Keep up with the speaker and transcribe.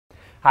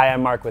Hi,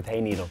 I'm Mark with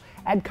Hayneedle.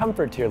 Add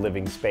comfort to your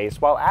living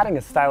space while adding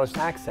a stylish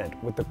accent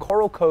with the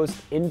Coral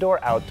Coast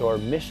Indoor-Outdoor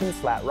Mission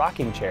Slat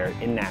Rocking Chair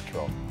in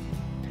Natural.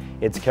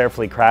 It's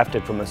carefully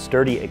crafted from a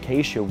sturdy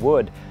acacia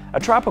wood.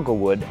 A tropical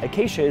wood,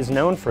 acacia is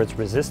known for its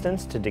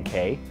resistance to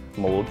decay,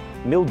 mold,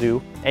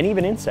 mildew, and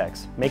even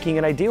insects, making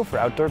it ideal for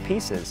outdoor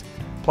pieces.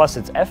 Plus,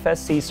 it's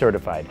FSC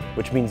certified,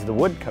 which means the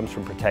wood comes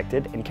from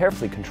protected and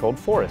carefully controlled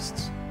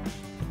forests.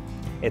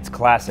 Its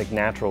classic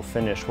natural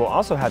finish will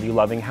also have you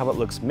loving how it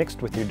looks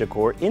mixed with your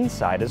decor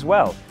inside as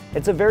well.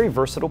 It's a very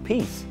versatile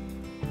piece.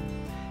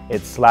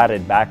 Its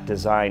slatted back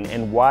design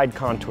and wide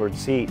contoured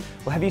seat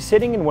will have you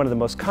sitting in one of the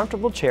most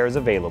comfortable chairs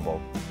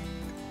available.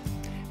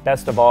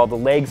 Best of all, the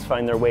legs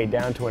find their way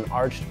down to an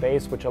arched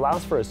base which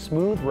allows for a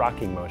smooth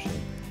rocking motion.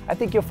 I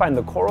think you'll find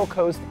the Coral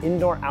Coast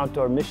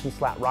Indoor-Outdoor Mission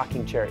Slat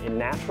Rocking Chair in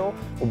Natural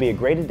will be a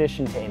great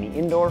addition to any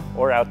indoor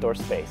or outdoor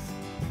space.